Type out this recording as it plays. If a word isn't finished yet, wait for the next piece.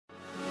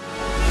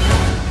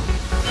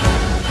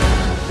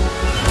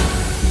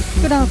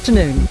Good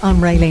afternoon, I'm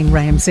Raylene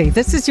Ramsey.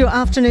 This is your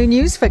afternoon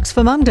news fix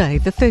for Monday,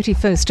 the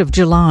 31st of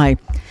July.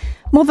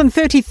 More than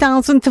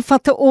 30,000 Te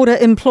Whatu Ora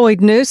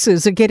employed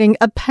nurses are getting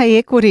a pay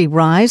equity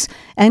rise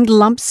and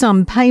lump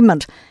sum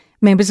payment.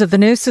 Members of the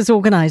Nurses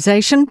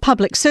Organisation,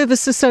 Public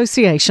Service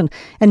Association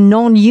and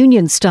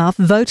non-union staff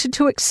voted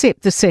to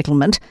accept the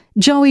settlement.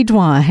 Joey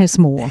Dwyer has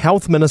more.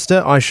 Health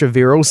Minister Aisha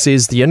Verrall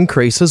says the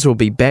increases will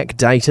be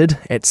backdated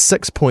at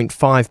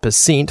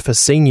 6.5% for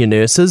senior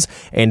nurses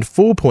and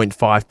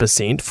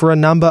 4.5% for a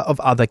number of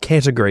other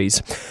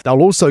categories.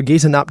 They'll also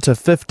get an up to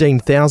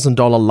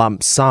 $15,000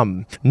 lump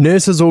sum.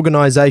 Nurses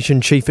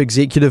Organisation Chief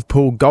Executive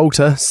Paul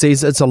Galter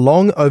says it's a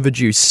long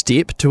overdue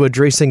step to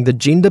addressing the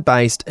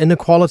gender-based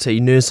inequality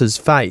nurses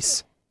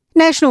face.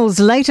 National's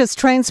latest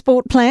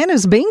transport plan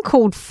is being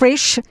called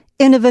fresh,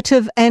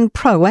 innovative and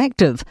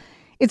proactive.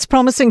 It's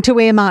promising to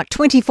earmark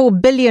 $24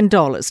 billion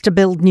to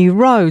build new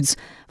roads,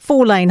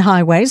 4-lane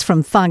highways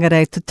from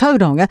Whangarei to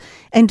Tauranga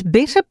and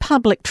better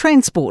public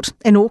transport,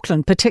 in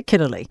Auckland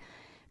particularly.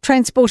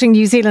 Transporting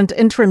New Zealand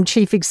Interim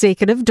Chief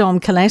Executive Dom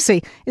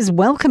Calassi is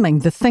welcoming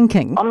the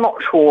thinking. I'm not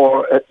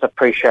sure it's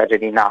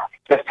appreciated enough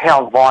just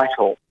how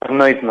vital the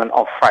movement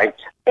of freight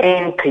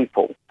and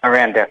people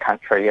around our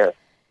country is.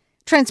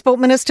 Transport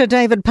Minister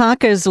David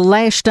Parker's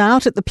lashed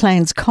out at the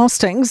plan's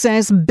costings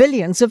as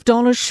billions of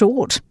dollars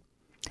short.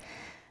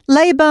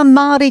 Labour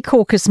Māori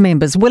caucus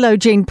members Willow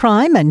Jean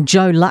Prime and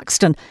Joe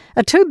Luxton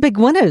are two big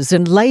winners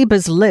in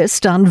Labour's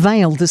list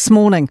unveiled this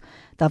morning.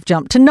 They've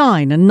jumped to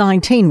 9 and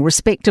 19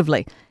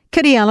 respectively.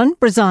 Kitty Allen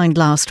resigned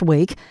last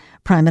week.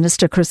 Prime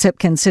Minister Chris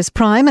Hipkins says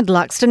Prime and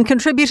Luxton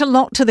contribute a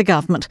lot to the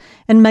government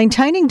and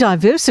maintaining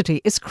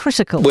diversity is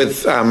critical.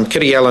 With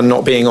Kitty Allen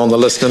not being on the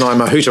list and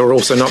Ima Huta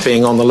also not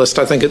being on the list,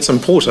 I think it's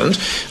important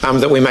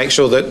that we make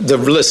sure that the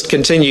list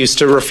continues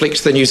to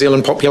reflect the New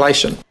Zealand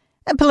population.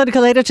 And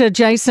political editor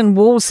Jason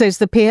Wall says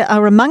the pair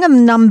are among a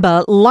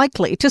number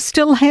likely to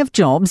still have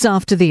jobs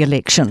after the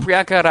election.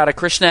 Priyanka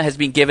Radhakrishna has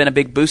been given a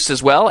big boost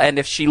as well, and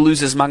if she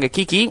loses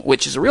Mangakiki,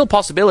 which is a real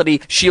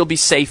possibility, she'll be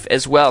safe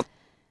as well.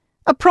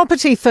 A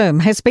property firm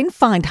has been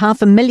fined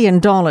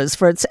 $500,000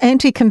 for its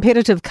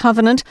anti-competitive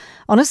covenant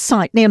on a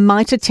site near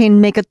Maita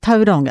 10 Mega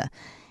Tauranga.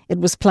 It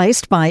was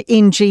placed by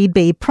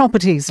NGB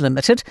Properties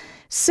Limited,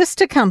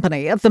 sister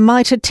company of the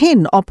Maita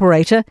 10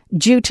 operator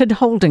Juted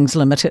Holdings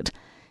Limited.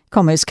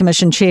 Commerce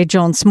Commission Chair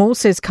John Small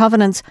says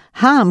covenants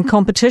harm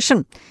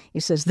competition. He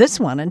says this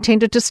one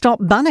intended to stop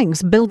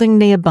Bunnings building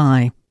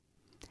nearby.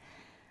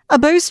 A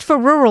boost for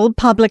rural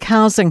public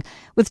housing,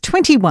 with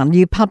 21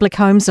 new public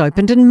homes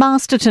opened in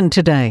Masterton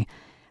today.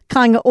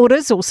 Kāinga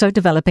Ora's also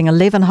developing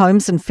 11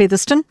 homes in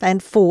Featherston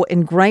and 4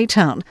 in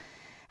Greytown.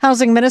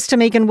 Housing Minister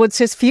Megan Wood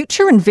says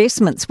future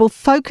investments will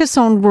focus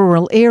on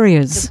rural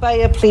areas. The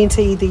Bay of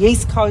Plenty, the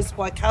East Coast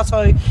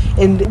Waikato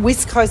and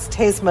West Coast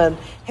Tasman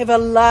have a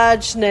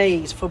large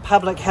need for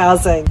public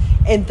housing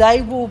and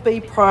they will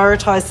be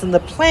prioritised in the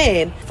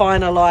plan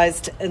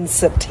finalised in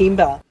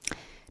September.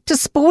 To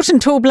sport,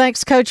 and Tall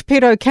Blacks coach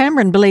Pero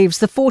Cameron believes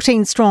the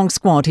 14-strong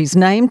squad he's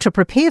named to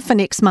prepare for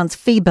next month's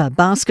FIBA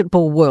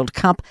Basketball World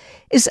Cup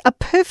is a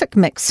perfect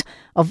mix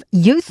of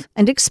youth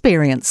and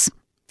experience.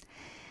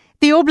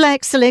 The All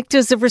Black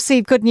selectors have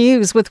received good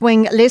news with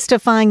wing Lester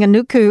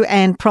Fainga'anuku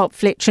and prop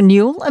Fletcher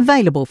Newell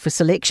available for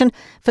selection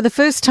for the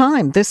first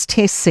time this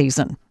test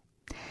season.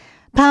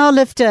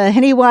 Powerlifter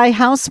Hiniwai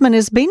Houseman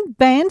has been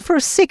banned for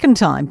a second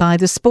time by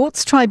the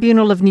Sports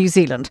Tribunal of New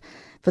Zealand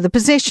for the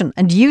possession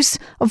and use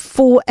of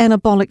 4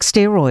 anabolic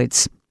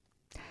steroids.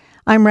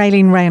 I'm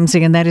Raylene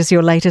Ramsey and that is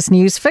your latest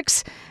news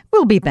fix.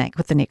 We'll be back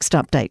with the next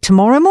update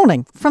tomorrow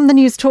morning from the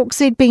News Talk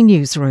ZB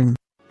Newsroom.